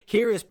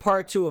Here is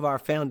part 2 of our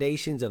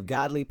Foundations of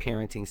Godly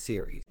Parenting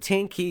series,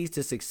 10 Keys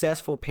to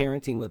Successful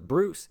Parenting with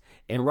Bruce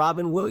and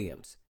Robin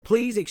Williams.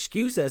 Please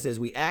excuse us as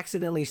we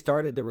accidentally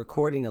started the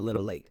recording a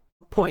little late.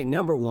 Point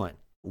number 1,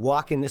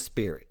 walk in the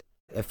Spirit.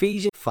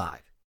 Ephesians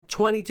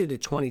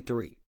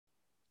 5:22-23.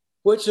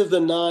 Which of the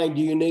 9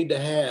 do you need to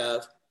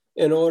have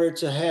in order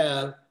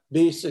to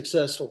be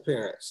successful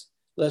parents?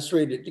 Let's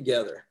read it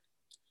together.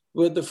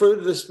 With the fruit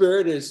of the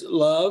Spirit is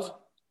love,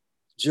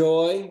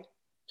 joy,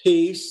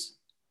 peace,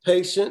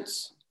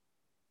 patience,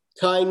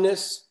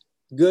 kindness,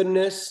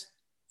 goodness,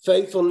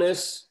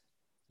 faithfulness,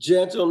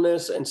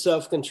 gentleness, and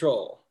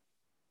self-control.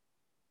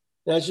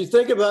 Now, as you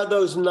think about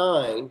those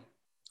 9,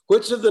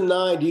 which of the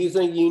 9 do you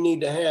think you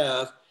need to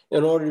have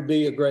in order to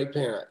be a great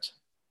parent?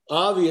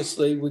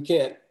 Obviously, we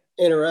can't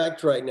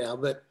interact right now,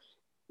 but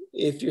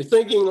if you're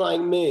thinking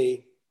like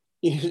me,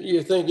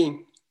 you're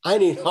thinking, I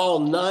need all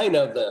 9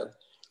 of them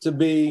to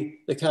be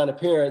the kind of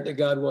parent that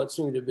God wants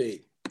me to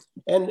be.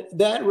 And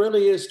that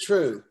really is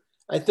true.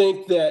 I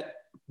think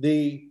that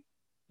there's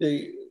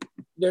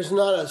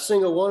not a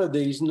single one of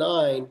these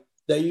 9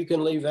 that you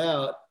can leave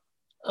out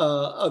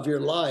of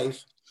your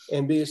life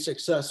and be a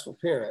successful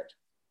parent.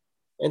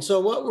 And so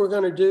what we're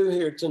going to do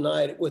here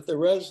tonight with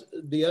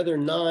the other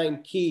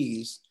 9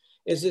 keys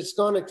is it's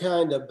going to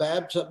kind of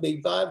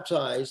be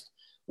baptized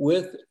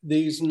with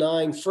these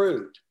 9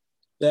 fruit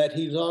that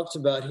he talks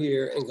about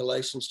here in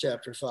Galatians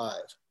chapter 5.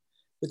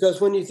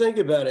 Because when you think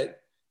about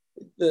it,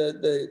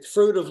 the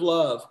fruit of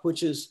love,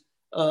 which is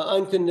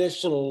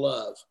unconditional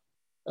love,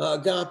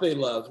 agape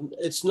love,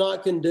 it's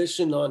not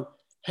conditioned on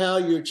how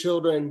your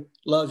children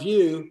love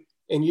you,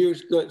 and you're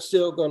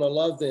still going to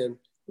love them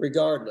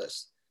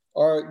regardless.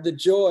 Or the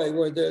joy,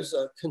 where there's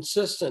a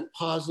consistent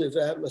positive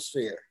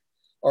atmosphere.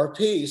 Or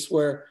peace,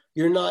 where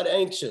you're not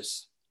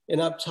anxious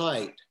and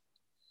uptight.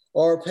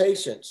 Or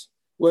patience,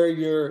 where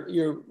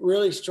you're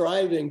really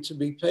striving to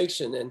be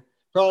patient. And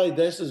probably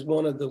this is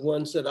one of the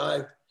ones that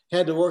I've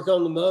had to work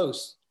on the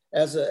most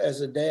as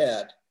a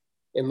dad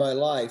in my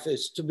life,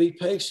 is to be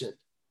patient,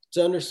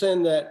 to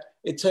understand that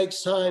it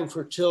takes time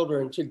for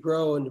children to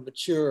grow and to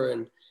mature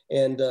and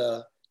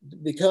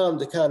become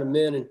the kind of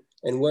men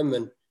and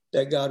women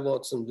that God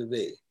wants them to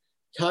be.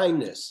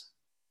 Kindness.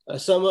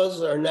 Some of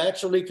us are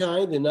naturally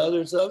kind, and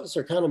others of us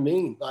are kind of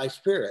mean by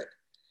spirit.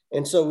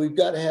 And so we've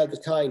got to have the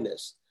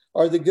kindness.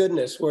 Or the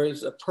goodness, where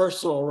it's a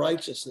personal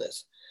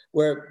righteousness,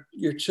 where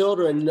your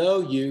children know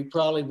you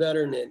probably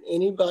better than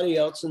anybody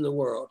else in the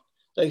world.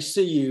 They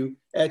see you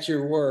at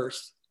your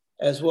worst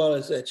as well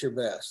as at your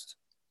best.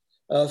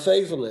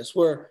 Faithfulness,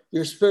 where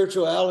your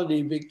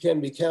spirituality can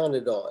be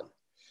counted on.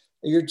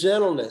 Your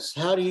gentleness,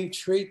 how do you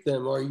treat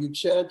them? Are you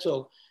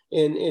gentle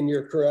in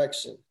your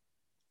correction?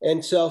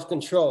 And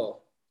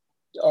self-control,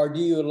 or do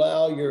you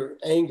allow your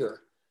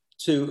anger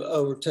to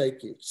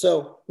overtake you?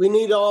 So we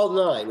need all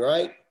 9,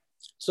 right?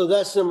 So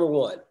that's number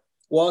 1,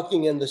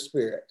 walking in the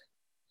Spirit.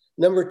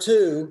 Number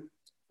 2,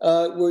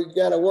 we've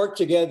got to work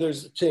together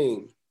as a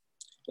team.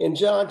 In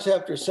John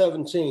chapter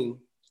 17,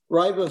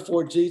 right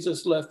before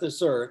Jesus left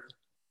this earth,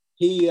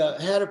 he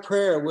had a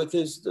prayer with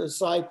his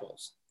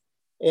disciples.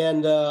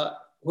 And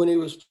when he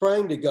was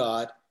praying to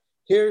God,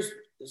 here's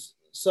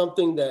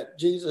something that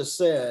Jesus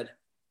said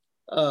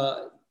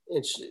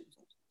in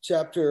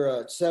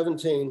chapter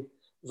 17,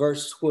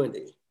 verse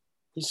 20.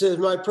 He says,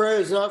 my prayer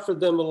is not for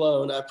them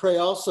alone. I pray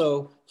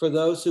also for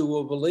those who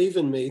will believe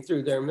in me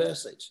through their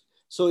message.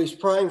 So he's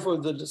praying for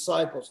the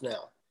disciples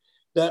now,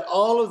 that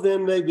all of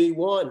them may be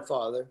one,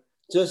 Father,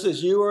 just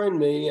as you are in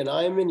me and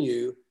I am in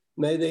you.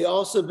 May they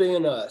also be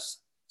in us,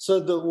 so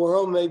the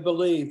world may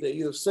believe that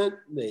you have sent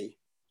me.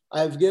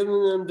 I have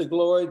given them the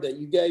glory that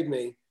you gave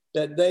me,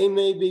 that they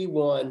may be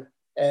one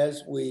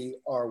as we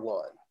are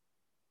one.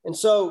 And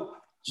so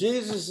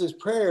Jesus'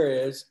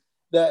 prayer is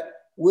that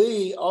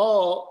we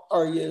all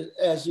are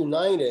as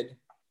united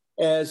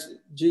as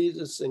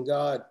Jesus and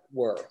God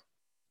were.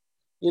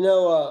 You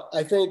know,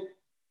 I think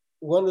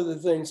one of the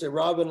things that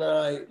Robin and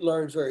I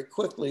learned very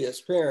quickly as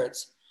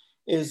parents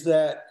is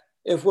that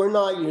if we're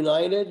not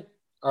united,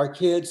 our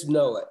kids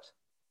know it.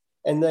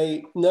 And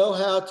they know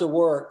how to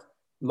work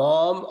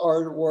mom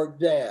or to work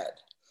dad.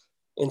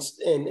 And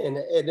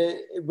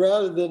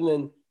rather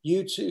than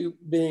you two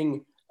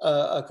being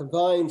a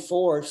combined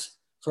force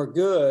for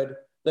good,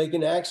 they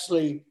can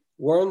actually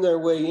worm their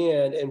way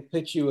in and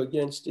pit you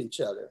against each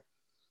other.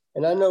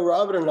 And I know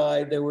Robin and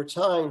I, there were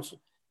times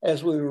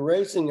as we were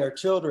raising our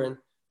children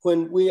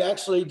when we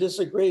actually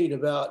disagreed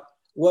about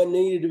what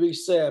needed to be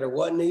said or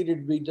what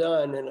needed to be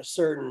done in a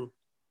certain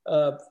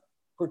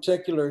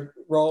particular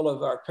role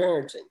of our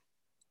parenting.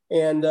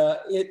 And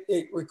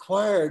it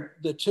required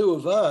the two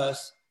of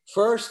us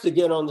first to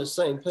get on the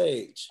same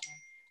page,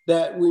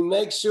 that we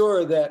make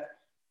sure that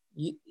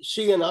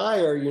she and I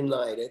are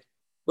united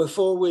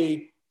before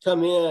we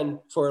come in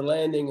for a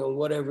landing on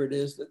whatever it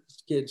is that the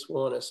kids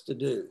want us to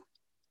do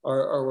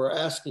or we're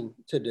asking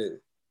to do.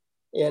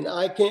 And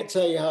I can't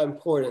tell you how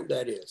important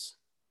that is.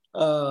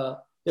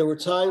 There were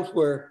times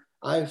where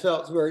I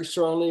felt very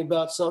strongly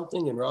about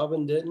something and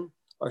Robin didn't,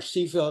 or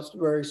she felt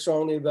very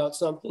strongly about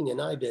something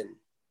and I didn't.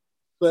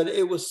 But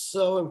it was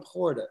so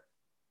important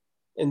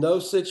in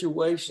those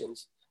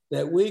situations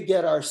that we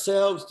get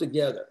ourselves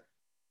together,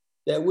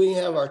 that we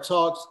have our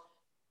talks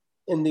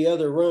in the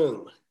other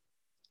room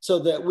so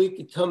that we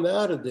could come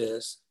out of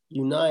this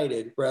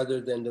united rather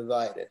than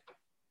divided.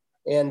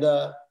 And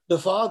the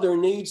father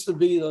needs to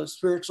be the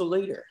spiritual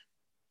leader.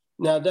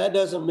 Now, that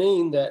doesn't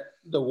mean that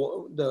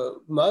the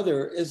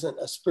mother isn't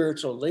a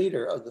spiritual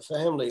leader of the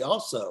family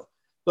also,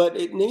 but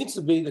it needs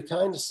to be the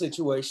kind of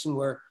situation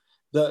where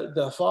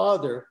the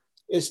father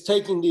is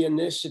taking the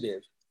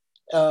initiative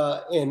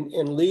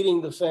in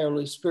leading the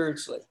family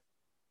spiritually.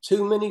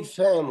 Too many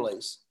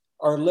families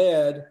are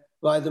led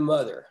by the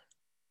mother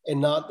and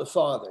not the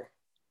father.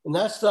 And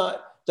that's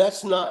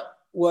not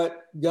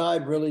what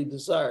God really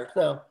desires.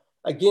 Now,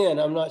 again,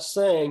 I'm not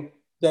saying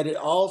that it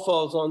all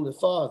falls on the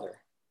father,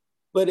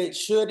 but it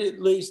should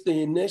at least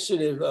the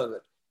initiative of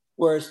it.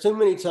 Whereas too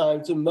many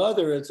times the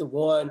mother is the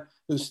one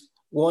who's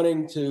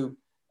wanting to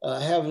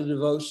have a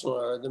devotional,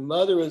 or the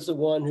mother is the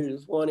one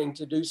who's wanting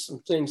to do some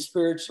things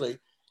spiritually,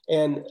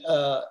 and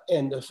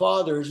the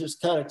father is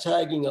just kind of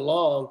tagging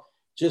along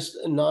just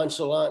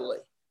nonchalantly.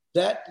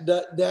 That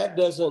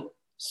doesn't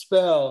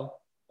spell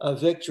a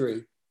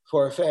victory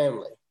for a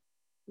family.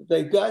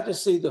 They've got to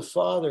see the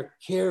father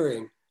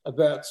caring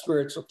about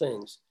spiritual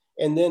things.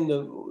 And then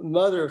the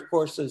mother, of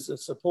course, is a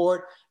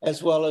support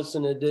as well as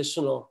an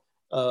additional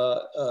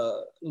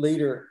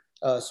leader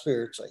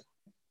spiritually.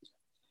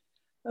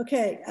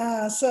 Okay,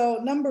 so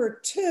number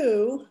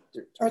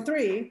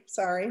 3,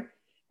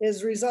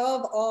 is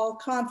resolve all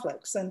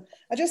conflicts. And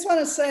I just want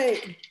to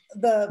say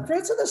the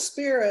fruits of the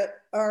Spirit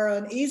are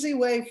an easy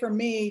way for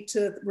me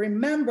to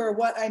remember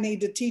what I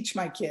need to teach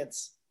my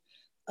kids.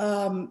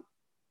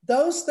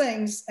 Those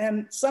things,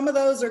 and some of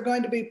those are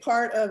going to be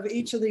part of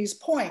each of these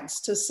points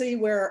to see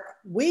where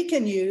we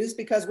can use,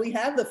 because we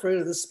have the fruit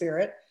of the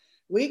Spirit,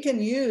 we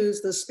can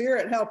use the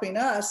Spirit helping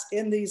us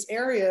in these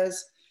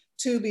areas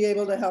to be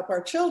able to help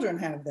our children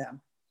have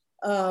them.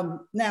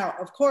 Now,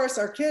 of course,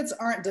 our kids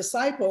aren't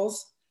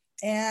disciples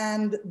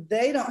and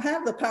they don't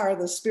have the power of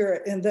the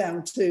Spirit in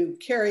them to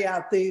carry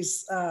out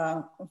these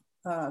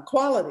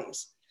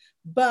qualities,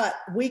 but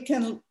we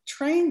can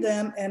train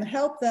them and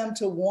help them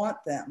to want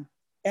them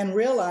and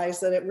realize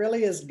that it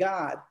really is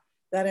God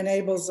that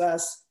enables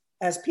us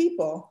as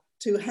people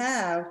to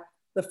have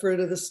the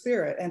fruit of the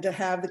Spirit and to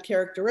have the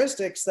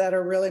characteristics that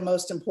are really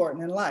most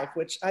important in life,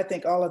 which I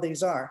think all of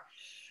these are.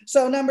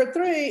 So number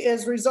 3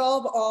 is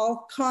resolve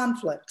all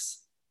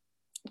conflicts.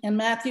 In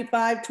Matthew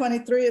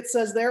 5:23, it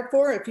says,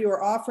 therefore, if you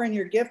are offering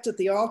your gift at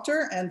the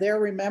altar and there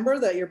remember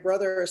that your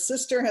brother or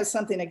sister has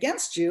something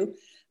against you,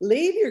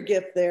 leave your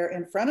gift there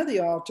in front of the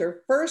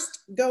altar. First,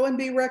 go and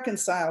be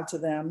reconciled to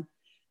them.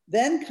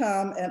 Then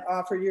come and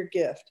offer your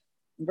gift.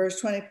 Verse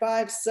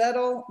 25,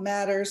 settle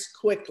matters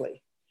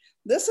quickly.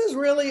 This is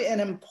really an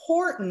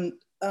important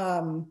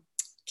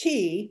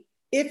key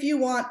if you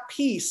want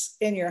peace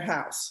in your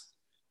house.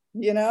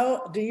 You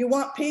know, do you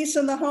want peace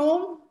in the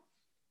home?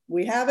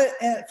 We have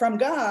it from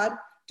God.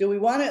 Do we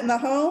want it in the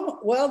home?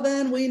 Well,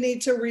 then we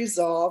need to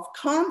resolve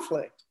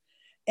conflict.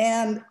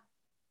 And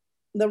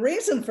the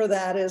reason for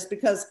that is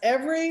because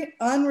every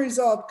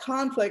unresolved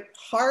conflict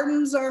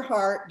hardens our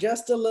heart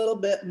just a little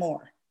bit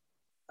more,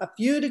 a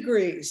few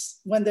degrees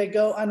when they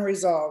go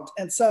unresolved.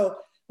 And so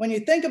when you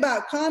think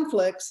about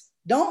conflicts,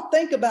 don't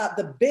think about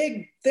the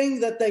big thing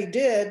that they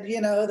did.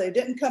 You know, they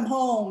didn't come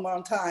home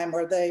on time,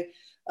 or they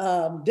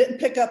didn't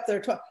pick up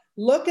their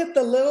look at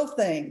the little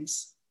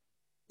things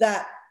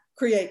that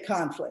create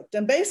conflict.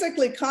 And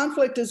basically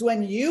conflict is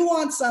when you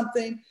want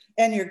something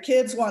and your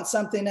kids want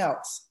something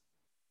else,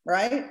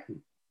 right?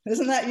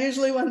 Isn't that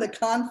usually when the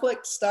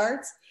conflict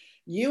starts?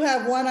 You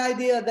have one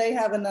idea, they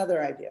have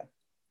another idea.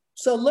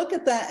 So look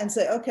at that and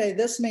say, okay,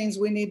 this means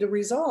we need to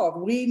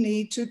resolve. We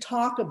need to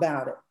talk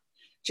about it.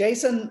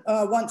 Jason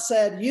once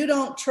said, you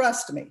don't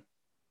trust me,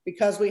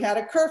 because we had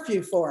a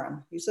curfew for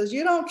him. He says,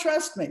 you don't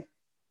trust me.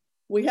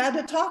 We had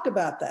to talk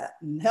about that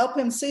and help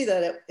him see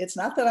that it's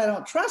not that I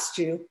don't trust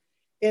you.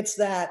 It's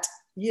that,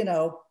 you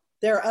know,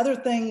 there are other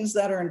things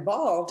that are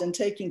involved in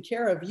taking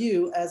care of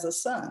you as a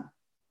son.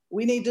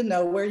 We need to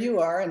know where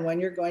you are and when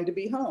you're going to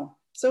be home.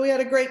 So we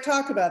had a great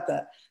talk about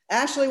that.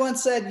 Ashley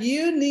once said,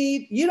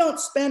 you don't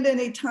spend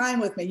any time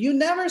with me. You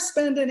never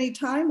spend any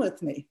time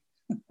with me.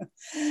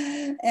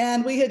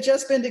 And we had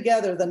just been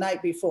together the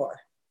night before.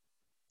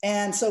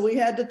 And so we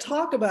had to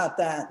talk about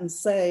that and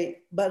say,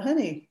 but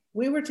honey,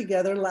 we were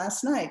together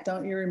last night.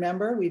 Don't you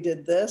remember? We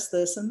did this,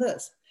 this, and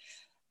this.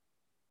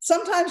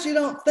 Sometimes you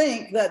don't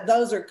think that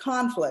those are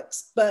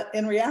conflicts, but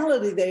in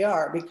reality they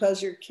are,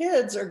 because your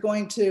kids are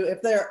going to,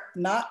 if they're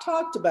not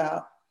talked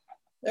about,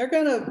 they're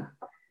going to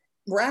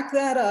rack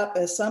that up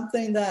as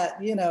something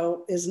that, you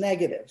know, is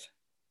negative.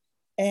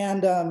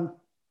 And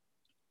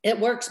it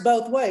works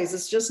both ways.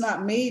 It's just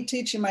not me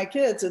teaching my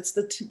kids, it's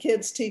the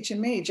kids teaching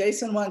me.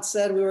 Jason once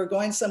said we were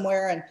going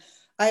somewhere and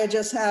I had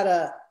just had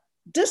a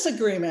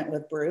disagreement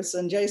with Bruce,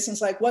 and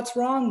Jason's like, what's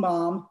wrong,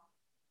 Mom?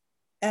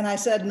 And I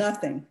said,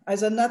 nothing. I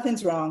said,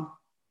 nothing's wrong.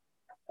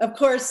 of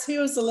course, he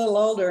was a little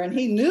older and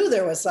he knew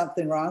there was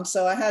something wrong.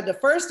 So I had to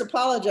first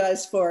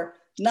apologize for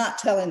not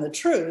telling the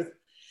truth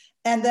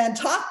and then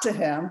talk to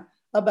him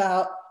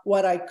about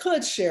what I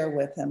could share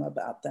with him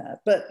about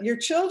that. But your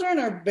children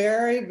are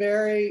very,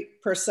 very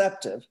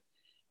perceptive.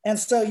 And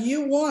so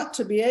you want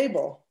to be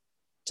able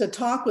to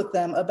talk with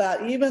them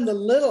about even the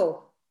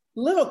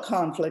little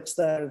conflicts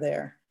that are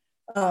there.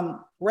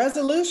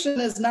 Resolution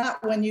is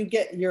not when you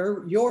get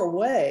your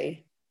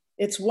way.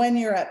 It's when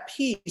you're at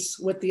peace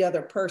with the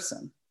other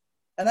person.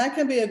 And that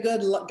can be a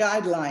good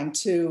guideline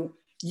to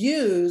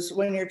use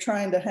when you're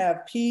trying to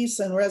have peace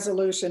and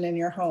resolution in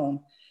your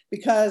home.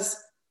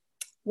 Because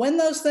when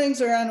those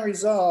things are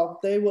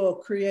unresolved, they will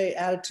create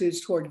attitudes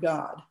toward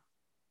God.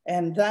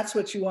 And that's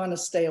what you want to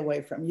stay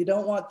away from. You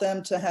don't want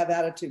them to have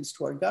attitudes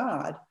toward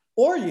God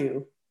or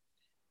you.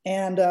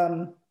 And,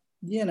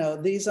 you know,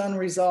 these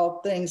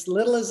unresolved things,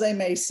 little as they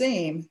may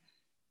seem,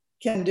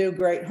 can do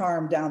great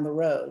harm down the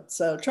road.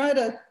 So try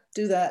to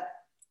do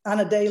that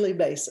on a daily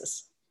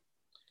basis.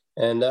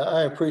 And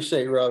I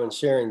appreciate Robin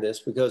sharing this,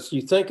 because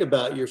you think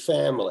about your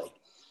family.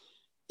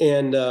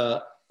 And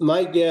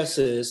my guess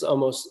is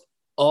almost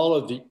all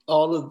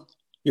of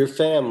your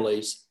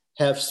families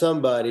have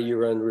somebody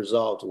you're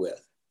unresolved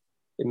with.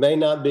 It may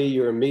not be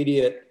your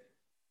immediate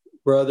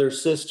brother,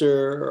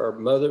 sister, or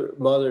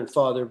mother and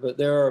father, but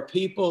there are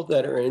people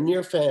that are in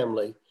your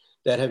family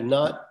that have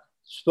not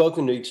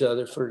spoken to each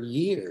other for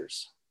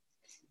years.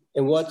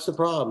 And what's the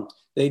problem?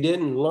 They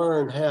didn't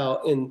learn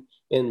how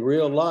in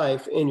real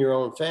life, in your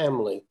own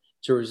family,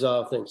 to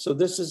resolve things. So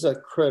this is a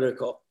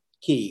critical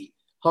key,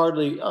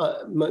 hardly,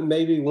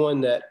 maybe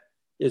one that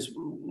is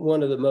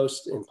one of the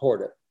most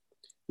important.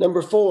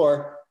 Number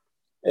 4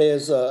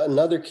 is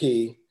another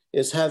key,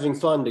 is having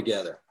fun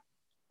together.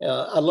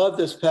 I love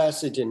this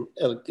passage in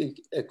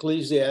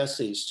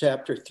Ecclesiastes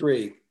chapter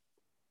 3,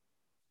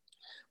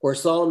 where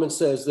Solomon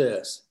says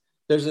this: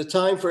 there's a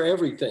time for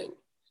everything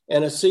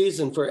and a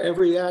season for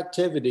every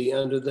activity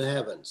under the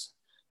heavens,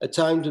 a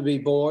time to be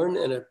born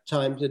and a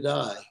time to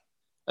die,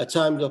 a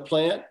time to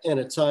plant and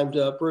a time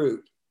to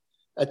uproot,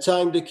 a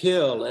time to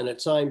kill and a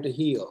time to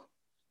heal,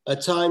 a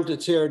time to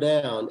tear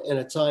down and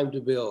a time to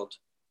build,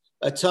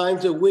 a time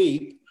to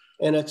weep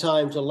and a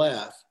time to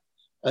laugh,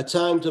 a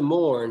time to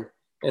mourn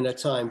and a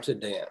time to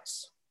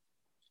dance.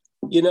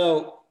 You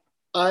know,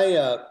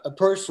 I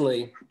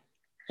personally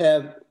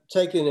have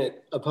taken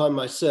it upon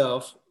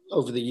myself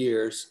over the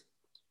years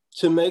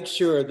to make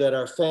sure that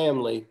our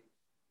family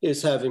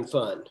is having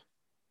fun.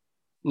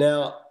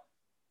 Now,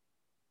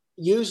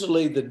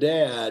 usually the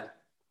dad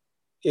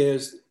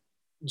is,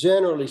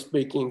 generally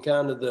speaking,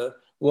 kind of the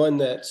one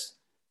that's,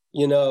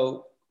 you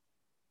know,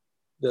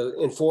 the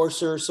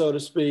enforcer, so to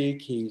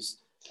speak. He's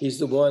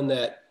the one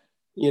that,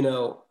 you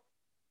know,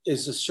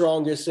 is the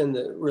strongest in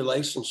the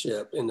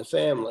relationship in the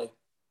family.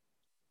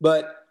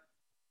 But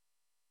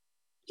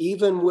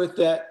even with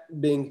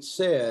that being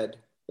said,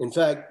 in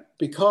fact,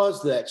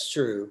 because that's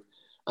true,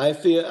 I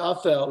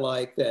felt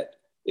like that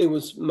it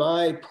was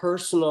my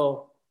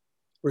personal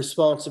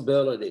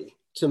responsibility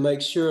to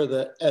make sure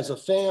that as a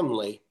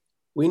family,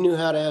 we knew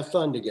how to have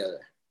fun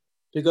together.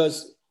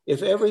 Because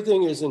if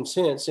everything is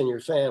intense in your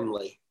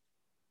family,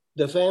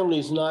 the family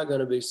is not going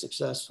to be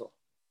successful.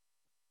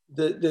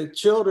 The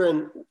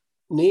children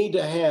need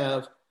to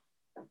have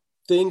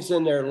things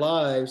in their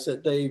lives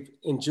that they've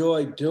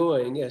enjoyed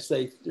doing as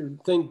they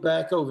think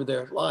back over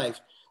their life.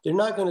 They're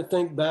not going to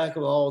think back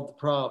of all the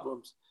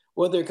problems.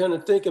 What they're going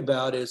to think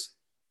about is,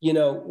 you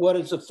know, what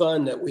is the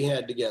fun that we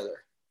had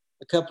together?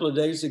 A couple of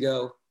days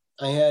ago,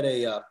 I had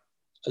a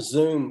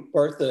Zoom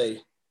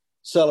birthday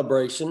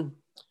celebration,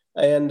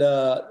 and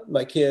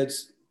my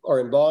kids are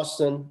in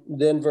Boston,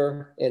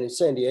 Denver, and in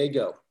San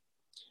Diego.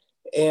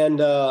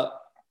 And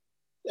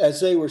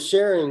as they were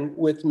sharing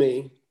with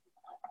me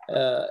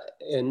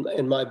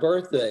in my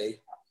birthday,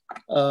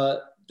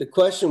 the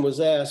question was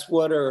asked,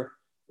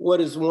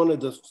 what is one of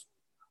the,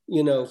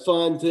 you know,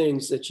 fun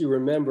things that you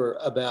remember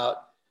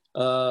about,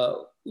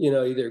 you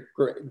know, either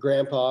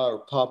grandpa or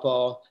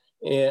papa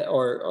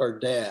or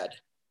dad?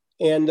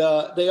 And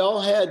they all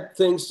had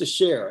things to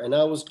share. And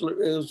I was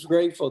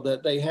grateful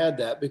that they had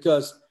that,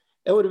 because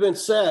it would have been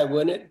sad,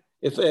 wouldn't it?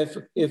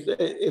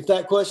 If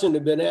that question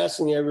had been asked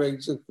and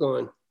everybody's just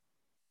going,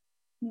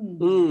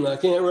 I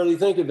can't really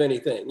think of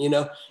anything. You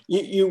know,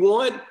 you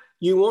want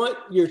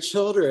your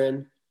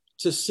children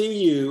to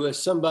see you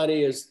as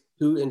somebody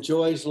who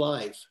enjoys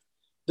life,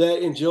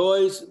 that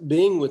enjoys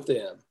being with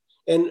them,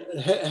 and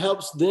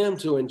helps them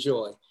to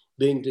enjoy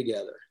being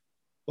together.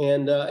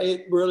 And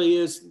it really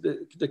is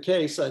the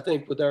case, I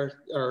think, with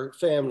our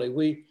family.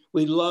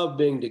 We love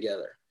being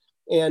together.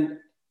 And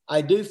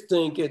I do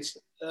think it's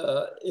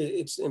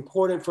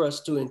important for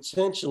us to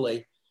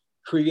intentionally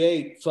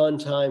create fun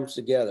times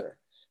together,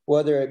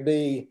 whether it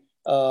be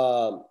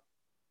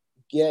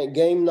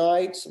game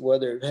nights,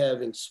 whether it's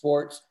having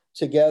sports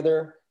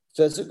together,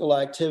 physical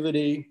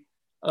activity.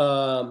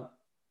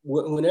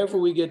 Whenever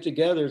we get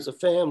together as a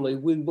family,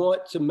 we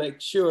want to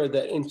make sure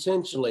that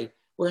intentionally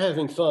we're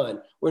having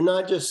fun. We're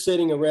not just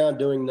sitting around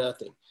doing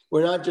nothing.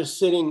 we're not just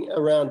sitting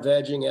around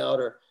vegging out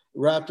or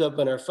wrapped up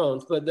in our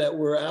phones, but that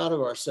we're out of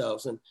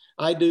ourselves. And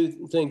I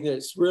do think that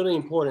it's really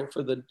important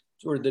for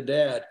the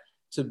dad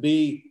to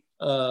be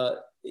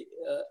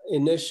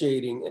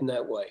initiating in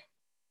that way.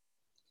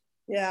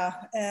 Yeah,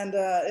 and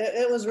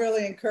it was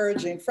really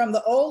encouraging. From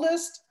the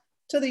oldest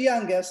to the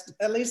youngest,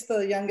 at least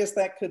the youngest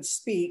that could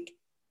speak,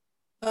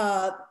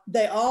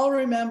 they all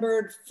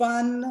remembered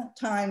fun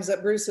times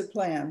that Bruce had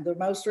planned. The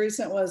most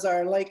recent was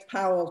our Lake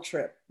Powell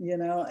trip, you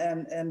know,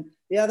 and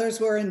the others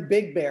were in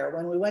Big Bear,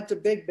 when we went to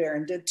Big Bear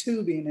and did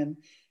tubing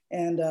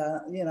and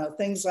you know,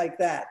 things like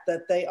that,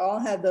 that they all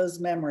had those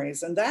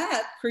memories. And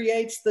that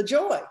creates the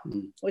joy,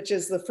 which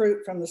is the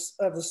fruit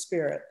of the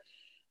Spirit.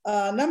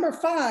 Number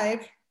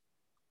 5,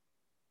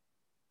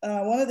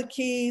 one of the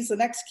keys, the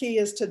next key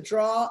is to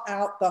draw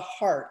out the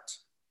heart.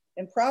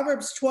 In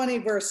Proverbs 20,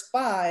 verse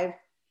 5,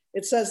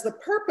 it says, the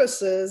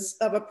purposes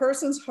of a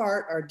person's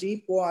heart are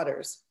deep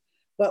waters,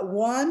 but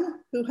one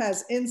who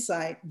has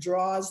insight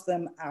draws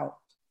them out.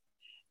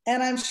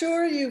 And I'm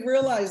sure you've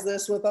realized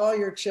this with all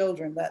your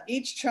children, that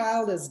each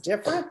child is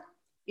different.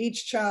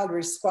 Each child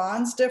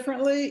responds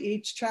differently.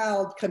 Each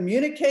child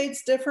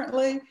communicates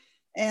differently.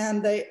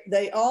 And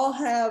they all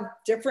have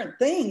different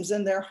things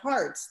in their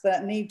hearts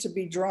that need to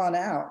be drawn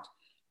out.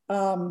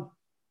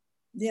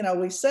 You know,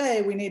 we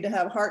say we need to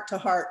have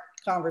heart-to-heart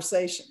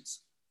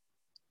conversations,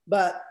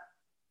 but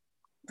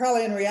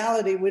probably in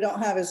reality, we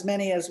don't have as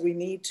many as we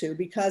need to,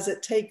 because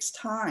it takes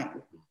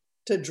time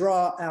to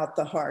draw out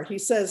the heart. He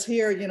says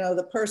here, you know,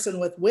 the person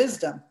with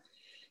wisdom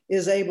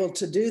is able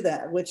to do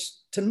that, which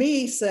to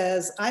me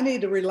says I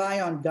need to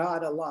rely on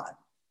God a lot.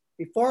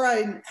 Before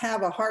I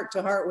have a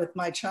heart-to-heart with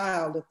my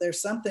child, if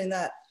there's something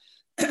that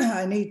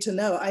I need to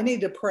know, I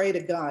need to pray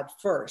to God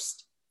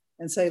first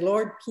and say,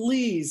 Lord,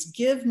 please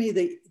give me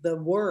the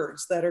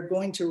words that are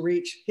going to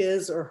reach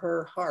his or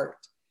her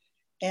heart.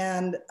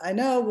 And I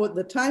know with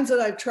the times that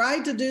I've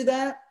tried to do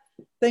that,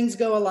 things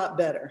go a lot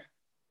better.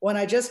 When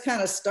I just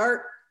kind of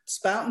start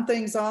spouting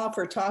things off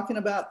or talking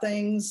about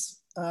things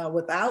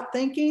without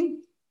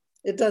thinking,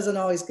 it doesn't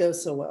always go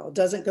so well. It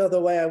doesn't go the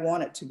way I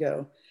want it to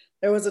go.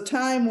 There was a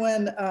time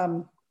when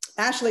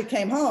Ashley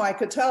came home, I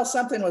could tell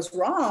something was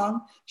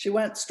wrong. She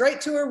went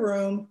straight to her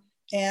room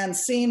and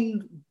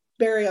seemed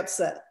very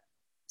upset.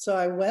 So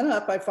I went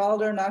up, I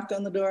followed her, knocked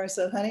on the door. I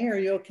said, honey, are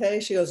you okay?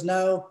 She goes,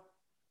 no.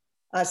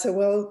 I said,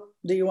 well,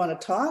 do you want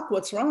to talk?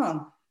 What's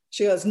wrong?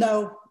 She goes,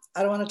 no,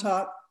 I don't want to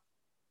talk.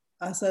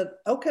 I said,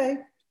 okay.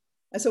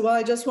 I said, well,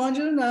 I just want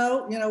you to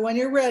know, you know, when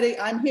you're ready,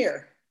 I'm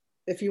here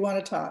if you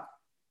want to talk.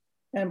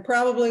 And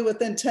probably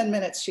within 10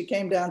 minutes, she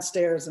came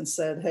downstairs and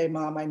said, hey,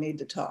 Mom, I need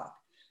to talk.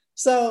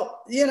 So,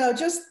 you know,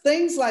 just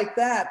things like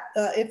that.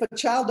 If a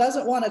child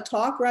doesn't want to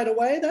talk right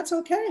away, that's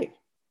okay.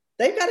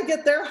 They've got to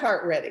get their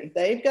heart ready.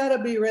 They've got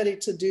to be ready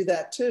to do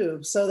that too,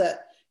 so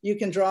that you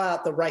can draw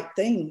out the right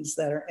things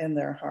that are in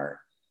their heart.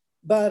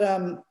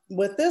 But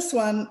with this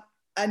one,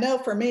 I know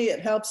for me,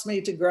 it helps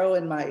me to grow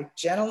in my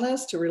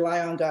gentleness, to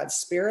rely on God's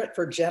Spirit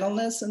for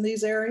gentleness in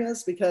these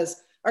areas,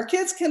 because our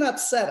kids can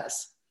upset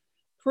us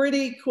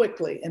pretty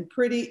quickly and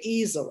pretty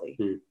easily.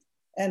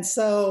 And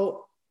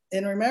so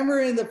in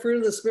remembering the fruit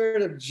of the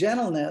Spirit of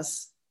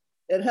gentleness,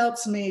 it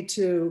helps me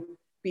to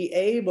be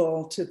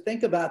able to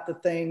think about the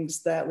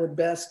things that would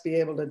best be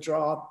able to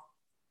draw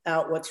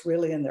out what's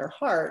really in their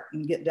heart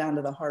and get down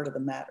to the heart of the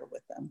matter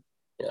with them.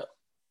 Yeah.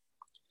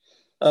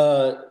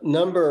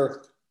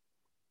 Number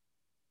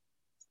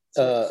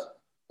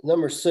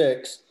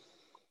 6,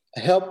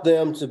 help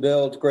them to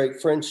build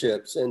great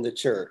friendships in the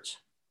church.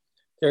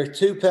 There are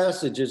 2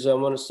 passages I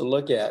want us to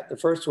look at. The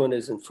first one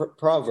is in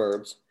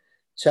Proverbs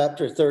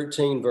chapter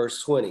 13,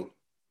 verse 20,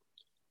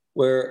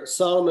 where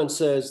Solomon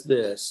says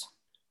this,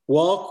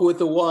 walk with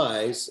the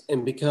wise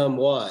and become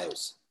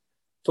wise,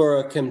 for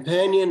a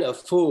companion of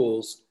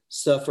fools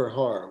suffer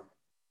harm.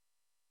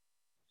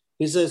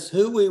 He says,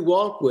 who we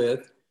walk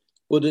with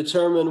will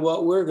determine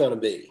what we're going to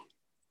be.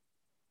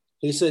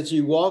 He says,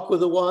 you walk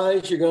with the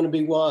wise, you're going to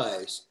be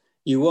wise.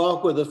 You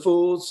walk with the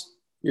fools,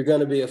 you're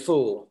going to be a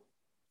fool.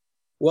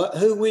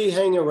 Who we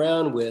hang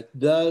around with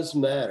does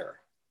matter.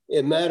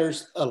 It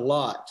matters a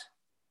lot.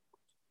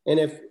 And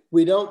if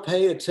we don't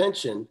pay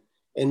attention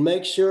and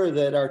make sure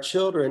that our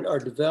children are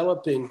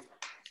developing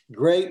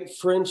great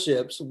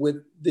friendships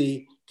with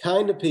the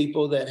kind of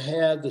people that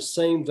have the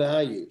same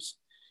values.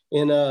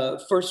 In 1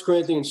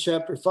 Corinthians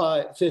chapter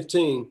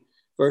 15,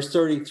 verse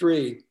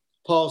 33,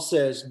 Paul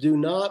says, do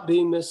not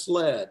be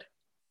misled.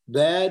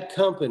 Bad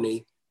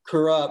company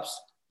corrupts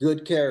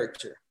good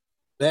character.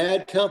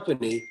 Bad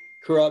company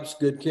corrupts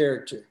good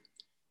character.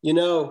 You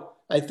know,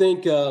 I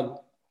think I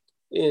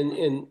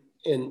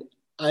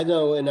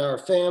know in our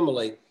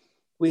family,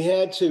 we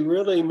had to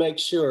really make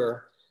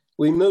sure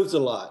we moved a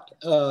lot,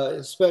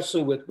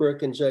 especially with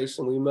Brooke and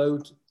Jason. We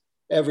moved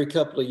every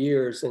couple of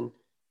years, and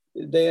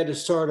they had to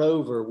start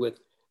over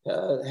with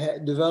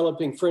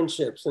developing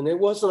friendships. And it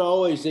wasn't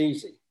always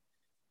easy,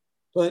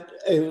 but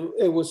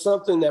it was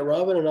something that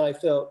Robin and I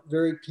felt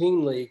very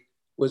keenly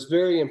was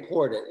very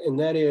important. And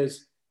that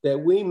is that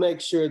we make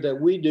sure that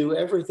we do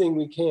everything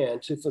we can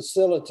to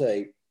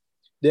facilitate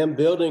them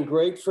building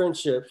great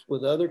friendships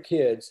with other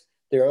kids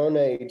their own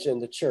age in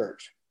the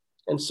church.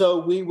 And so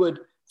we would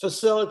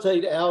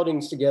facilitate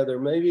outings together,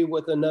 maybe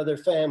with another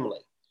family.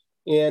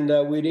 And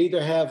we'd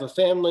either have a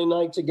family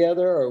night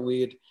together, or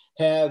we'd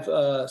have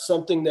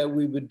something that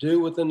we would do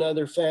with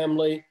another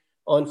family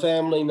on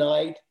family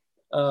night.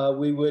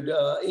 We would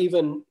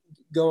even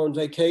go on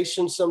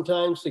vacation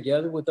sometimes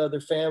together with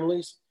other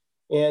families.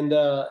 And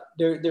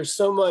there's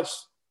so much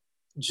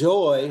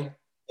joy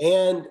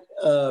and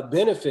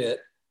benefit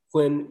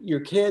when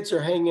your kids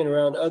are hanging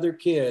around other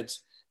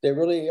kids that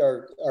really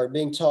are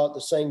being taught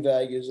the same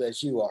values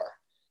as you are.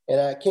 And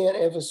I can't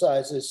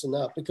emphasize this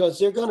enough, because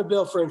they're going to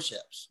build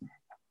friendships.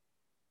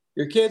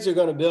 Your kids are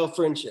going to build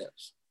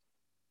friendships.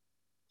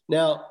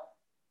 Now,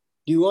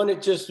 do you want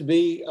it just to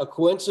be a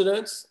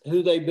coincidence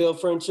who they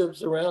build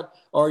friendships around?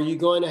 Or are you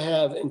going to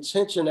have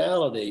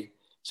intentionality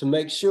to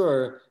make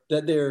sure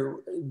that they're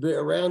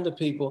around the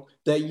people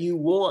that you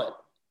want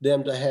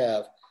them to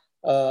have,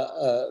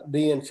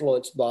 be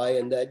influenced by,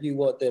 and that you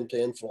want them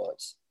to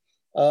influence?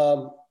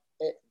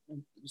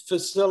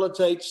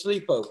 Facilitate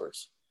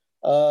sleepovers,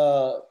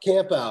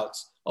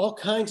 campouts, all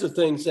kinds of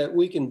things that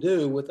we can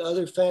do with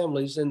other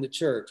families in the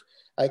church.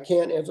 I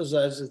can't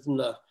emphasize this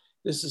enough.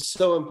 This is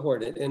so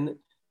important. And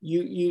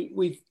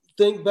we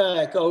think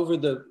back over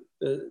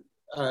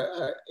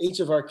each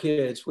of our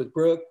kids, with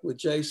Brooke, with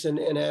Jason,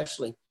 and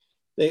Ashley.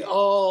 It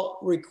all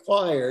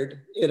required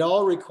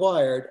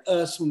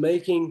us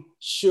making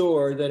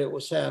sure that it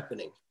was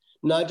happening,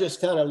 not just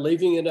kind of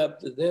leaving it up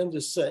to them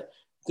to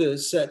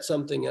set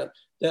something up.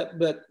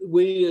 But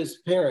we as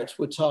parents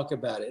would talk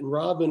about it, and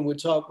Robin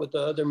would talk with the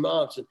other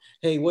moms, and,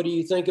 hey, what do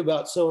you think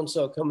about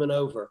so-and-so coming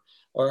over?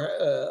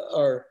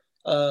 Or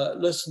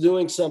let's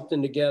doing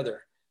something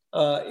together.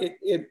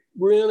 It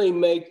really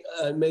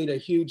made a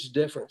huge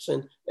difference.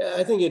 And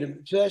I think it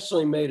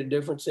especially made a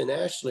difference in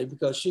Ashley,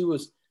 because she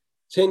was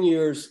 10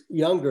 years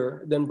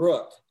younger than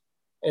Brooke.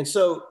 And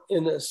so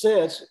in a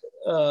sense,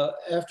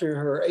 after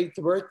her 8th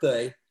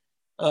birthday,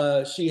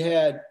 she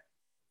had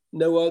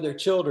no other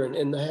children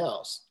in the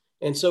house.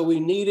 And so we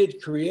needed to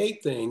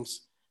create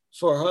things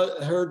for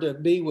her to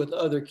be with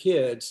other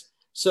kids,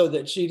 so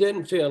that she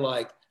didn't feel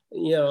like,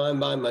 I'm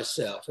by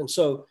myself. And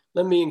so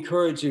let me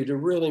encourage you to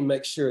really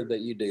make sure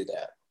that you do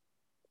that.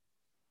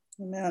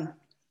 Amen.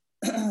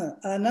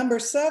 Number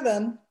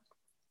 7,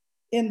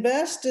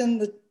 invest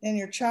in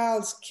your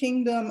child's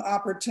kingdom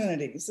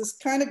opportunities. This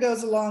kind of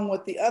goes along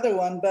with the other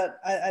one, but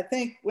I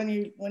think when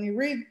you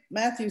read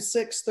Matthew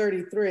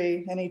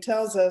 6:33, and he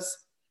tells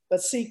us,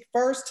 but seek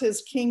first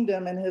his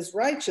kingdom and his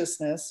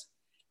righteousness,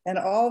 and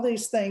all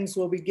these things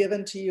will be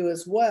given to you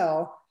as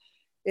well.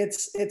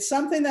 It's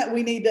something that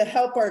we need to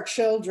help our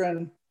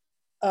children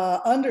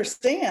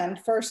understand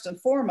first and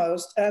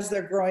foremost as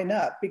they're growing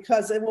up,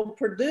 because it will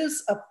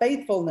produce a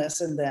faithfulness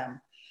in them.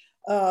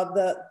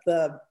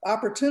 The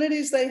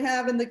opportunities they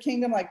have in the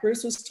kingdom, like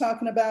Bruce was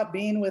talking about,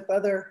 being with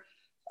other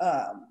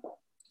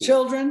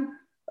children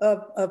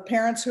of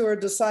parents who are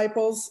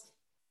disciples,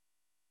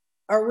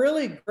 are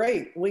really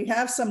great. We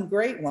have some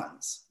great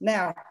ones.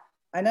 Now,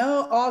 I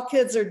know all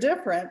kids are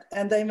different,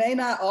 and they may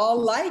not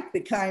all like the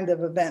kind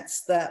of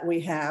events that we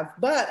have,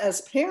 but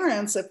as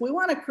parents, if we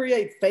want to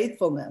create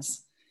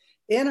faithfulness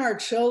in our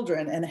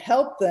children and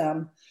help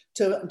them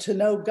to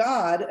know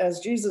God, as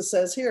Jesus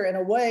says here, in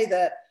a way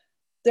that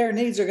their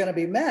needs are going to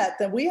be met,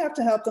 then we have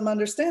to help them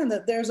understand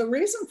that there's a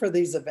reason for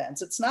these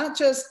events. It's not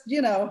just,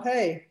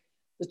 hey,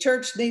 the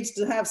church needs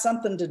to have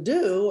something to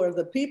do, or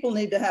the people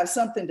need to have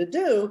something to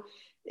do.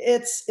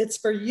 It's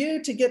for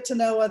you to get to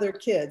know other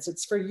kids.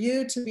 It's for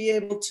you to be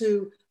able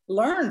to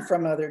learn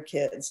from other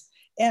kids,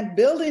 and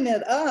building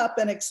it up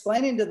and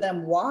explaining to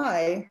them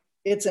why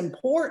it's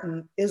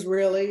important is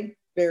really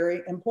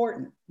very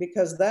important,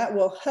 because that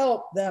will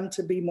help them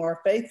to be more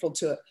faithful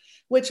to it,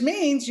 which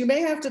means you may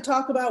have to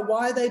talk about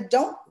why they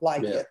don't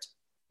like it,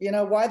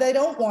 why they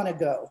don't want to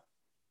go,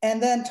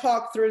 and then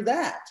talk through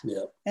that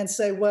and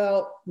say,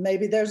 well,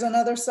 maybe there's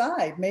another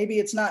side. Maybe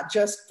it's not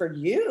just for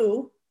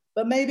you,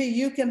 but maybe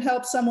you can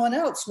help someone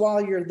else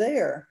while you're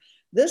there.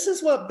 This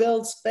is what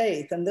builds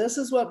faith, and this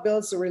is what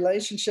builds the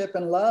relationship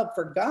and love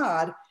for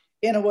God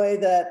in a way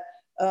that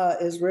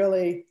is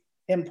really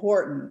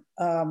important.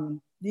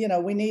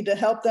 We need to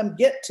help them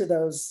get to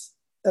those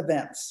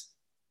events.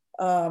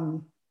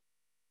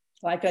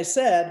 Like I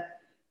said,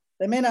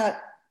 they may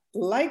not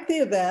like the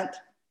event,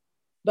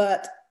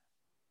 but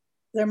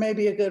there may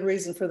be a good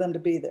reason for them to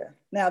be there.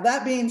 Now,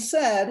 that being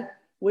said,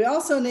 we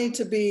also need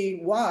to be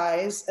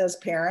wise as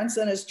parents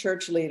and as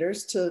church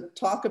leaders to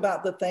talk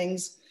about the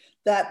things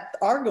that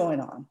are going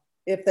on.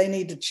 If they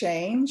need to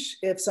change,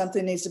 if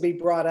something needs to be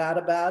brought out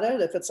about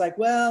it, if it's like,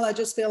 well, I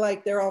just feel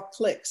like they're all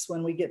cliques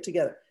when we get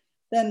together,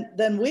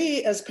 then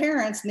we as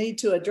parents need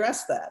to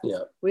address that.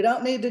 We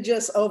don't need to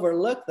just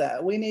overlook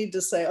that. We need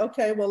to say,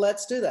 okay, well,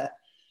 let's do that.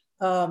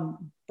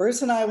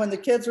 Bruce and I, when the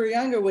kids were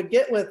younger, would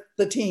get with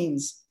the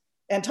teens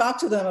and talk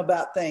to them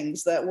about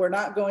things that were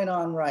not going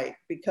on right,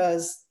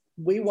 because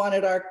we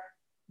wanted our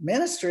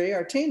ministry,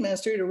 our teen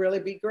ministry, to really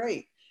be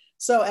great.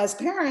 So as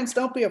parents,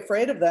 don't be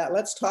afraid of that.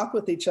 Let's talk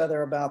with each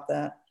other about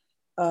that,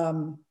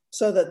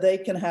 so that they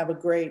can have a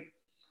great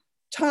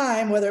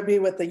time, whether it be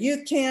with the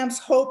youth camps,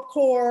 Hope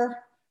Corps,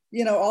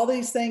 all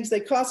these things.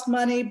 They cost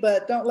money,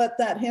 but don't let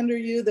that hinder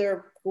you. There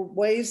are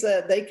ways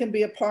that they can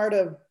be a part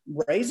of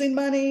raising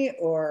money,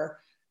 or,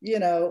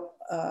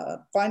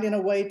 finding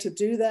a way to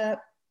do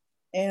that.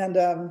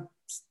 And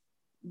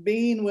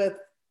being with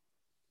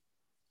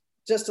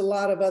just a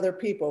lot of other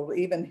people,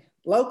 even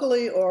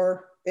locally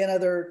or in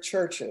other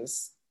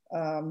churches.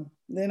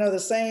 The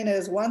saying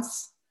is,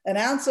 once an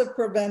ounce of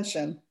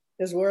prevention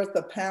is worth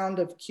a pound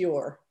of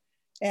cure.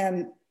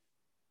 And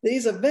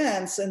these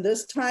events and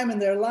this time in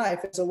their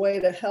life is a way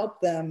to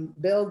help them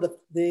build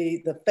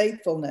the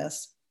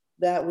faithfulness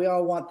that we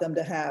all want them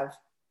to have,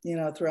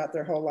 throughout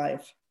their whole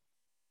life.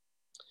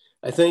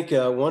 I think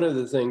one of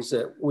the things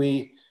that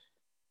we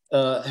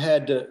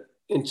had to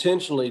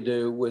intentionally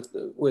do with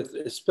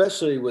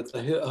especially with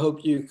the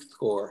Hope Youth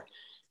Corps,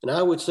 and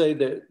I would say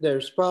that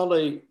there's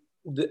probably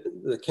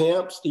the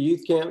camps, the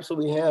youth camps that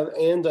we have,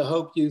 and the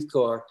Hope Youth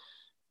Corps,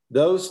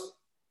 those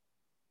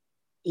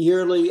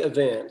yearly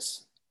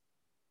events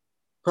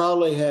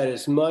probably had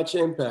as much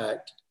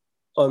impact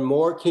on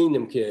more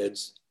Kingdom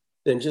kids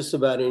than just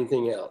about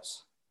anything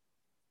else,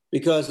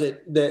 because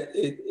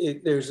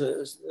there's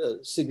a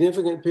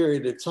significant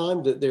period of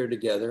time that they're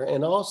together,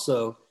 and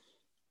also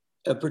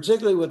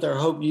particularly with our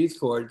Hope Youth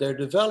Corps, they're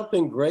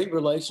developing great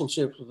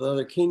relationships with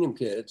other Kingdom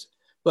kids,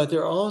 but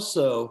they're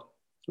also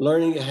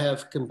learning to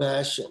have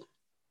compassion.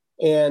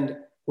 And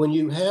when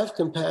you have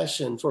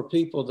compassion for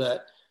people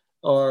that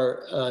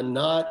are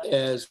not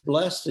as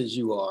blessed as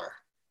you are,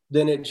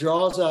 then it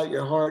draws out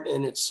your heart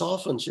and it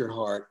softens your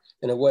heart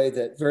in a way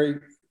that very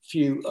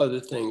few other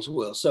things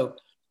will. So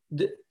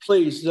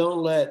please don't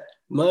let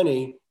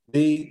money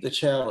be the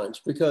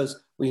challenge,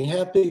 because we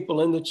have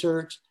people in the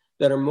church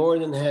that are more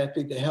than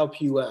happy to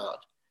help you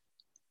out.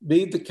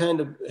 Be the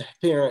kind of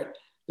parent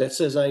that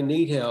says, I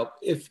need help,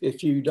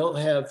 if you don't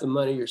have the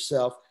money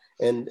yourself,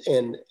 and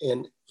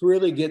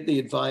really get the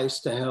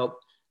advice to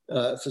help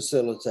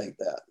facilitate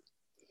that.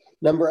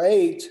 Number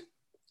 8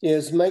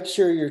 is make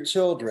sure your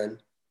children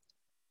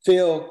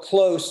feel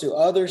close to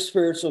other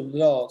spiritual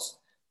adults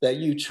that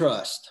you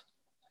trust.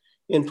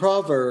 In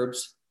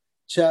Proverbs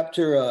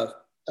chapter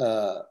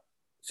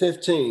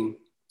 15,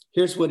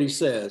 here's what he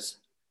says: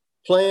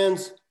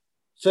 plans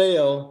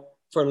fail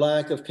for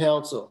lack of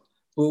counsel,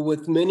 but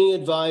with many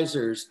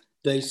advisors,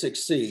 they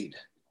succeed.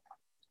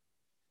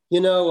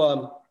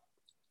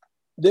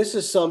 This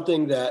is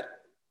something that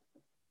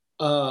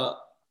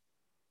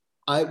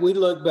we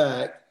look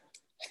back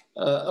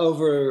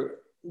over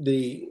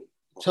the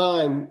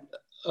time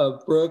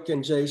of Brooke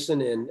and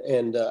Jason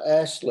and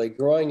Ashley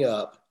growing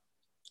up.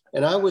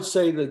 And I would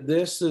say that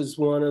this is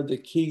one of the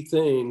key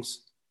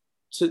things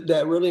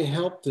that really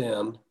helped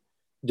them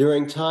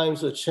during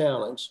times of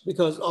challenge,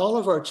 because all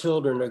of our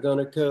children are going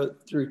to go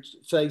through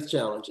faith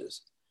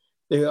challenges.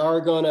 They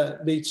are going to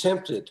be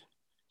tempted.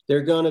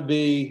 They're going to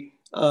be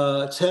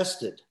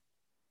tested.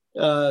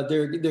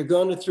 They're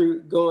going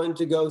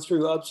to go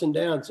through ups and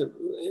downs,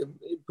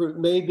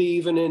 maybe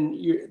even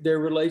in their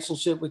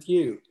relationship with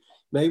you.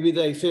 Maybe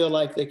they feel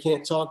like they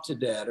can't talk to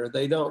Dad, or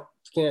they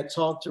can't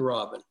talk to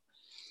Robin.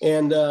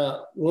 And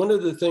one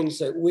of the things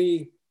that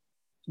we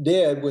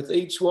did with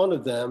each one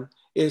of them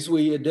is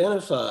we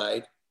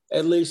identified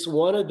at least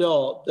one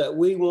adult that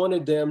we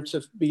wanted them to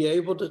be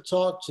able to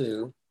talk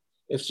to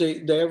if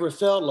they ever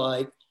felt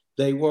like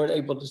they weren't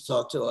able to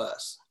talk to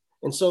us.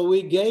 And so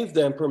we gave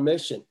them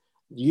permission.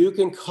 You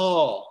can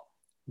call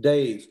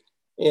Dave.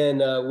 And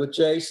with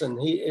Jason,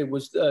 it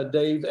was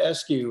Dave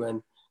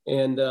Eskew,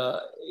 and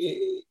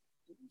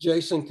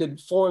Jason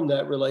could form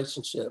that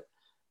relationship.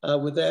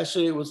 With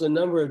Ashley, it was a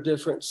number of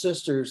different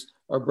sisters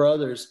or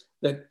brothers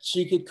that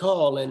she could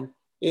call. And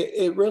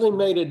it really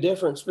made a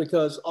difference,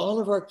 because all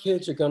of our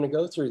kids are going to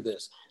go through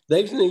this.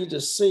 They need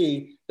to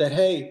see that,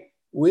 hey,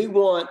 we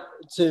want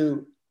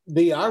to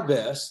be our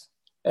best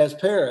as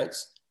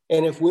parents.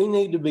 And if we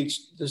need to be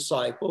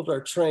discipled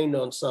or trained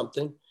on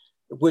something,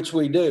 which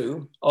we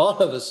do, all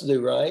of us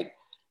do, right?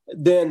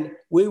 Then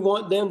we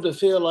want them to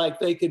feel like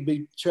they could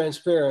be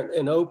transparent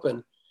and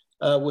open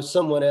with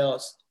someone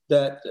else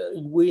that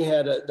we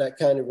had that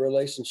kind of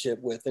relationship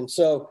with. And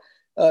so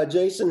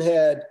Jason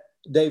had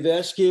Dave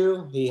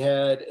Eskew, he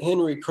had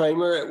Henry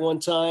Kramer at one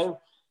time.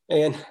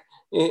 And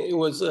it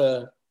was,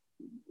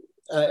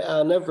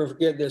 I'll never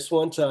forget this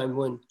one time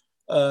when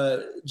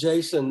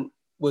Jason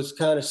was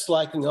kind of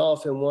slacking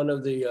off in one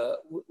of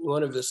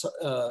his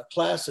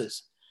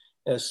classes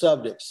as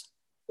subjects,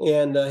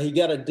 and he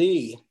got a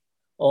D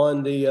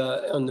on the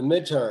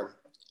midterm,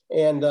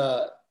 and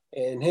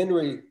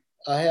Henry,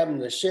 I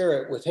happened to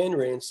share it with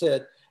Henry and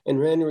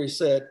Henry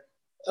said,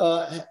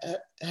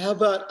 how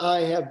about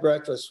I have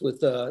breakfast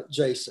with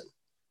Jason?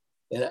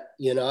 And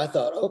I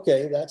thought,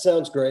 okay, that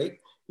sounds great.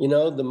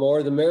 The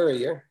more the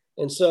merrier.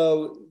 And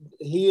so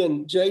he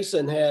and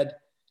Jason had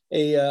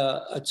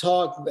a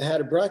talk,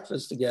 had a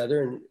breakfast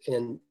together,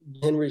 and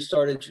Henry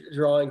started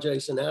drawing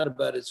Jason out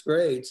about his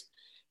grades.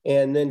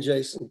 And then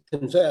Jason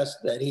confessed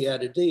that he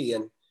had a D.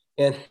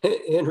 And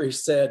Henry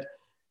said,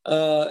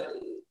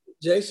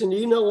 Jason, do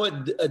you know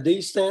what a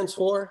D stands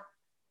for?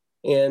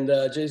 And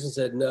Jason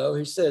said, no.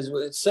 He says,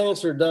 well, it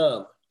stands for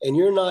dumb, and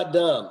you're not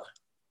dumb.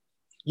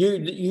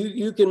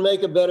 You can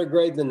make a better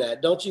grade than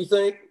that, don't you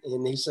think?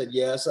 And he said,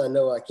 yes, I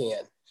know I can.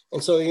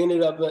 And so he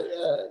ended up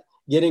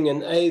getting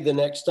an A the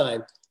next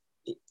time.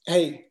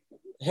 Hey,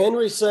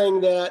 Henry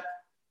saying that,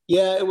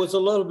 yeah, it was a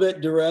little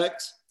bit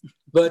direct,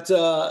 but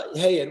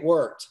hey, it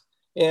worked.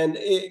 And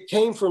it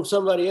came from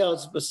somebody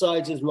else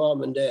besides his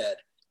mom and dad,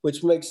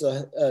 which makes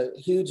a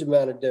huge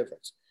amount of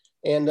difference.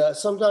 And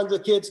sometimes the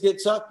kids get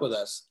stuck with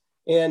us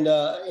and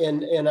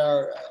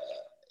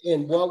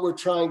what we're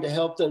trying to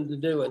help them to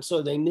do. And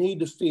so they need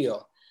to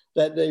feel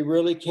that they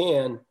really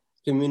can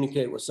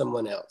communicate with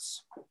someone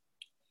else.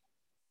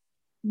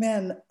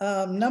 Men,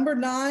 number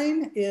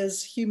 9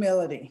 is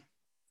humility.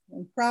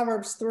 In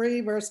Proverbs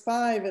 3, verse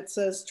 5, it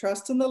says,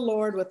 trust in the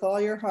Lord with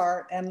all your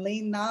heart and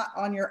lean not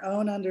on your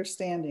own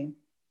understanding.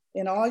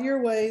 In all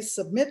your ways,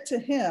 submit to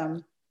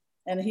him,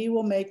 and he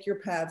will make your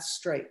paths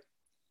straight.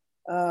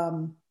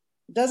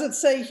 Doesn't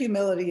say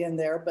humility in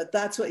there, but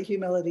that's what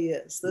humility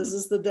is. This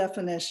is the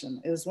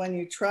definition, is when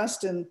you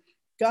trust in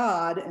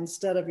God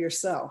instead of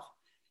yourself.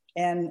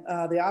 And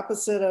the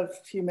opposite of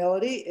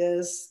humility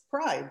is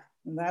pride.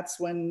 And that's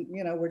when,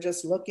 we're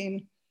just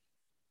looking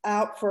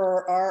out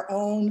for our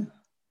own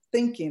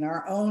thinking,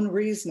 our own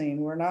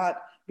reasoning. We're not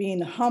being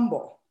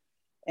humble.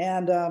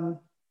 And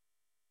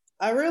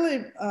I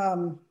really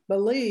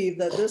believe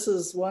that this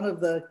is one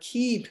of the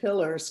key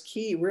pillars,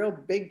 real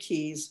big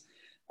keys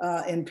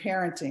in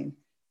parenting,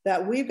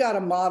 that we've got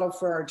to model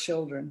for our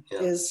children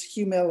is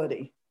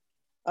humility.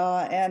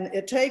 And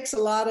it takes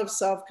a lot of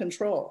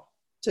self-control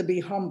to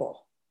be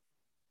humble,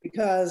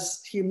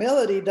 because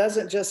humility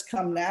doesn't just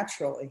come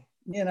naturally.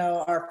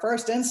 Our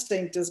first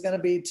instinct is going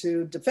to be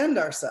to defend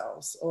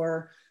ourselves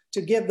or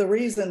to give the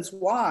reasons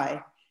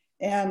why.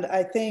 And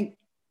I think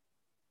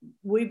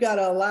we've got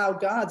to allow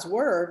God's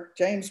word.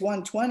 James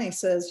 1:20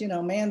 says,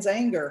 man's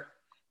anger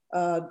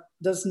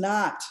does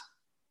not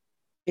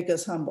make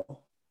us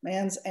humble.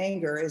 Man's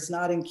anger is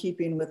not in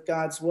keeping with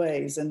God's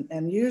ways.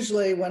 And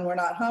usually when we're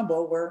not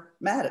humble, we're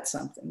mad at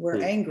something.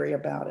 We're angry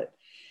about it.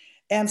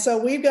 And so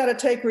we've got to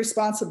take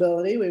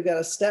responsibility. We've got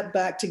to step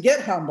back to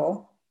get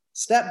humble,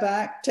 step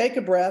back, take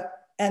a breath,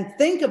 and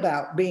think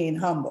about being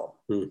humble.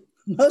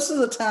 Most of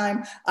the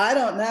time, I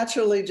don't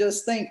naturally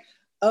just think,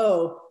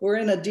 oh, we're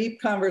in a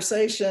deep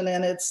conversation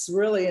and it's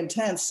really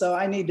intense, so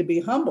I need to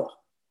be humble.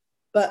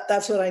 But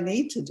that's what I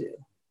need to do.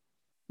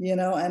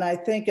 And I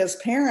think as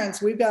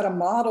parents, we've got to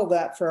model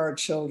that for our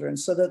children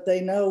so that they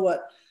know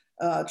what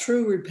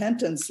true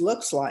repentance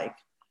looks like.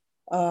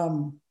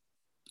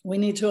 We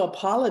need to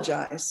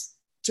apologize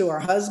to our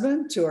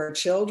husband, to our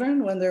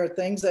children, when there are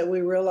things that we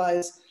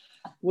realize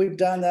we've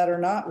done that are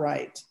not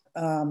right.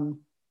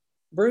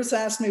 Bruce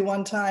asked me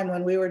one time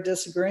when we were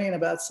disagreeing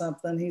about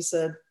something, he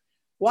said,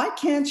 why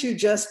can't you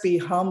just be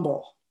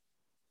humble?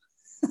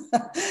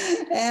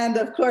 And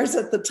of course,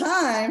 at the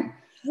time,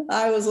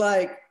 I was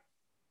like,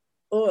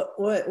 oh,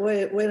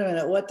 wait a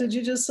minute, what did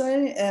you just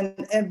say?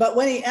 But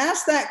when he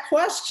asked that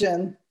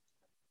question,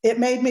 it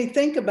made me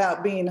think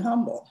about being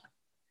humble.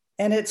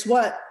 And it's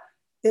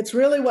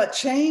really what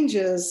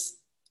changes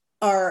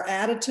our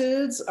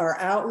attitudes, our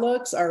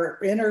outlooks, our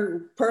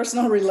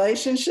interpersonal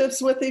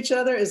relationships with each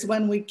other, is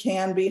when we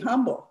can be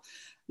humble.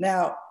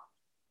 Now,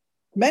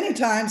 many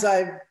times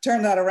I've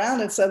turned that around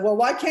and said, well,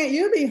 why can't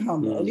you be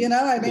humble? We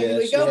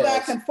go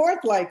back and forth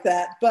like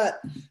that.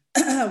 But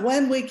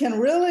when we can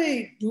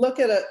really look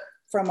at it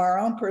from our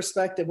own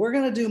perspective, we're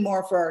going to do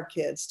more for our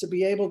kids to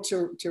be able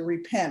to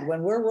repent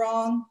when we're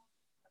wrong.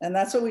 And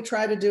that's what we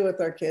try to do with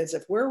our kids.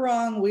 If we're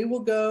wrong, we will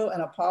go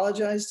and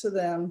apologize to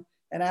them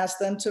and ask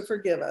them to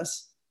forgive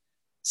us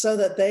so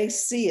that they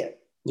see it.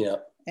 Yeah.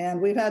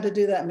 And we've had to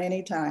do that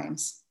many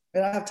times.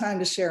 We don't have time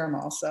to share them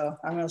all. So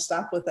I'm going to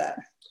stop with that.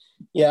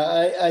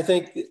 Yeah, I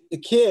think the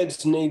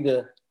kids need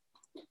to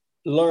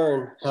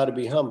learn how to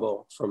be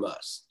humble from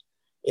us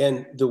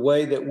and the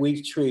way that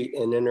we treat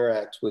and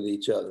interact with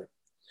each other.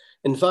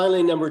 And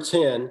finally, number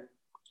 10,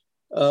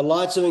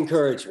 lots of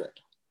encouragement.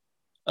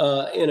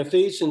 In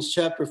Ephesians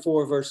chapter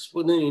 4, verse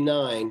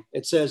 29,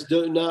 it says,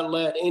 do not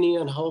let any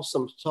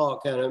unwholesome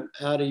talk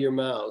out of your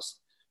mouths,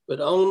 but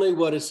only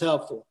what is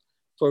helpful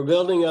for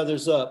building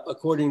others up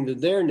according to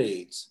their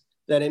needs,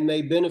 that it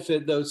may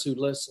benefit those who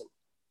listen.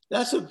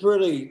 That's a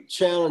pretty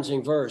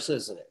challenging verse,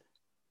 isn't it?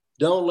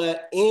 Don't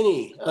let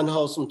any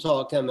unwholesome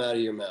talk come out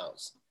of your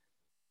mouths.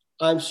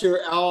 I'm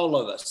sure all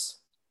of us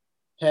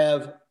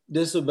have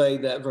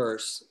disobeyed that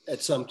verse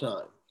at some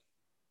time.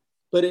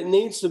 But it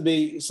needs to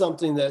be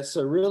something that's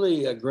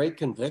really a great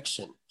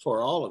conviction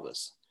for all of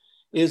us,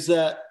 is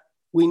that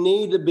we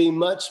need to be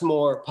much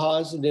more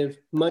positive,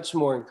 much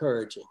more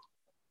encouraging.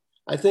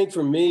 I think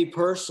for me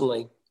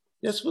personally,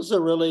 this was a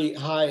really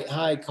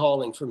high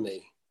calling for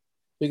me,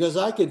 because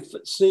I could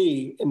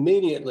see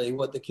immediately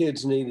what the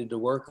kids needed to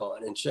work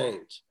on and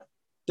change.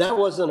 That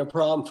wasn't a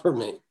problem for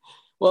me.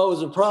 Well, it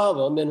was a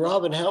problem, and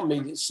Robin helped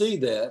me see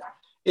that.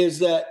 is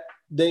that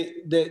they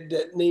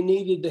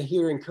needed to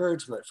hear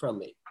encouragement from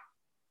me,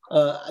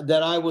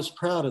 that I was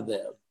proud of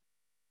them,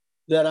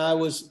 that I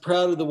was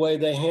proud of the way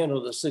they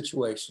handled the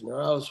situation,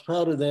 or I was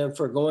proud of them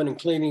for going and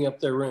cleaning up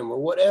their room, or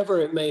whatever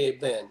it may have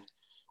been,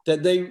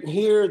 that they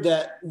hear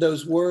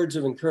those words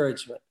of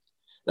encouragement.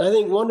 And I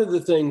think one of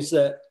the things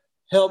that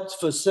helped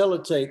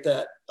facilitate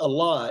that a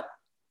lot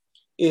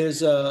is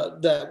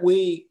that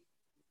we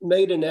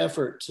made an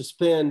effort to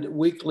spend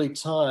weekly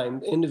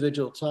time,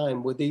 individual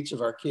time with each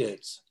of our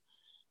kids.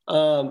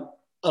 A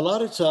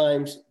lot of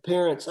times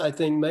parents, I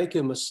think, make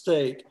a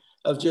mistake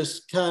of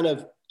just kind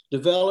of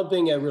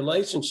developing a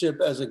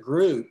relationship as a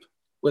group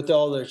with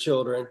all their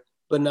children,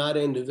 but not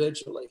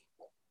individually.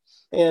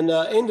 And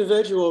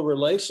individual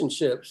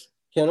relationships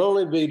can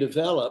only be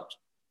developed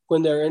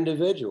when they're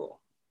individual.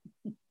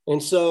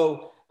 And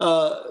so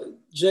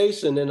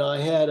Jason and I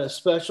had a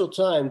special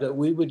time that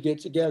we would get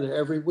together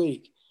every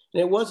week. And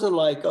it wasn't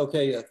like,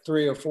 okay, a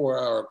 3 or 4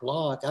 hour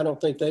block. I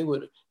don't think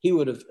he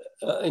would have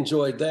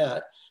enjoyed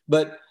that.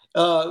 But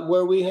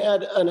where we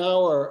had an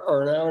hour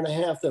or an hour and a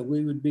half that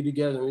we would be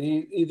together.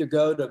 We either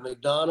go to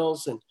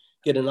McDonald's and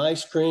get an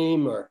ice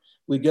cream, or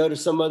we'd go to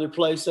some other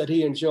place that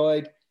he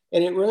enjoyed.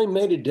 And it really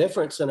made a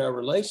difference in our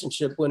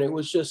relationship when it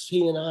was just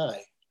he and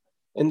I.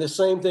 And the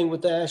same thing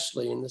with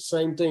Ashley, and the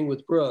same thing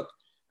with Brooke,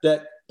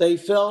 that they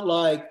felt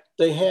like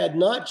they had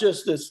not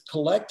just this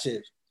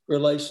collective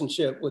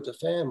relationship with the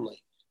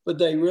family, but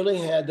they really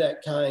had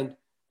that kind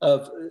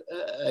of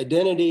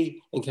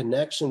identity and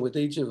connection with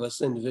each of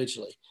us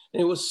individually.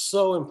 And it was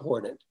so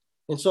important.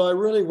 And so I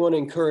really want to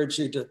encourage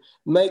you to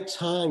make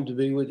time to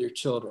be with your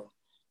children.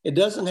 It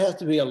doesn't have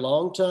to be a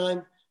long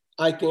time.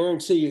 I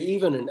guarantee you,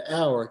 even an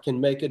hour can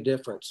make a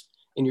difference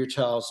in your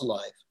child's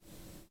life.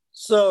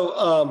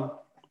 So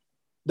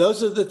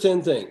those are the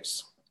 10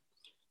 things.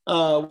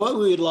 What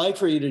we would like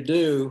for you to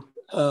do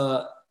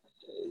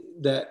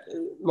that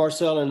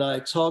Marcel and I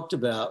talked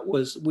about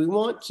was we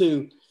want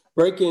to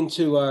break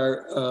into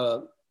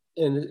our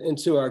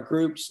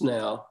groups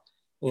now.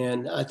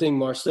 And I think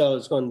Marcel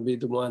is going to be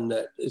the one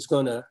that is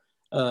going to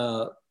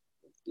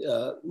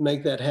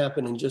make that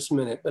happen in just a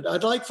minute. But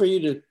I'd like for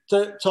you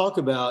to talk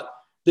about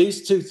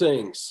these 2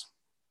 things.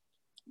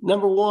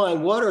 Number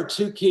one, what are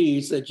 2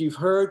 keys that you've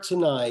heard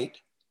tonight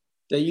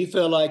that you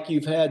feel like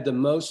you've had the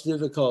most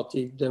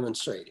difficulty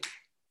demonstrating?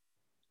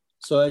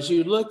 So as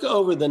you look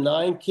over the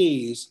 9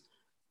 keys,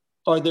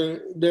 are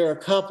there a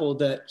couple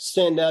that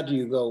stand out to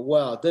you, go,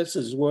 wow, this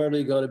is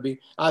really going to be,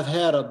 I've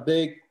had a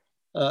big,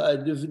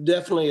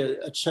 definitely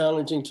a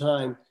challenging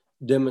time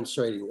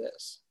demonstrating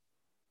this.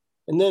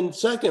 And then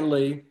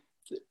secondly,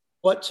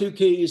 what 2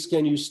 keys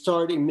can you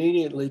start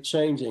immediately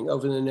changing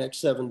over the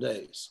next 7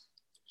 days?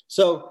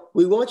 So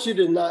we want you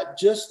to not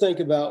just think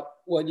about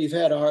what you've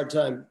had a hard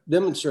time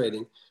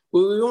demonstrating, but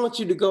we want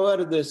you to go out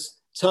of this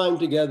time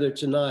together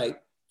tonight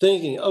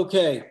thinking,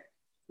 okay,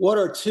 what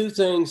are 2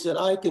 things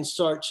that I can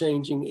start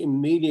changing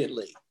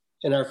immediately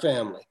in our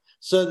family,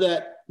 so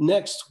that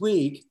next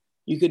week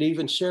you could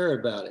even share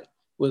about it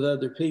with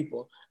other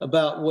people,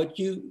 about what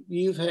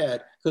you've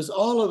had, because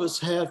all of us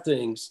have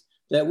things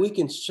that we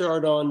can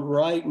start on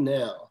right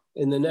now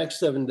in the next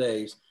 7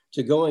 days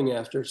to going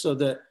after, so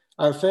that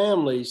our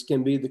families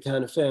can be the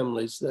kind of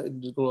families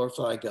that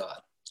glorify God.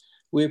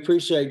 We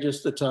appreciate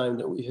just the time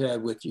that we've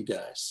had with you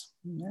guys.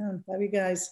 Yeah, love you guys.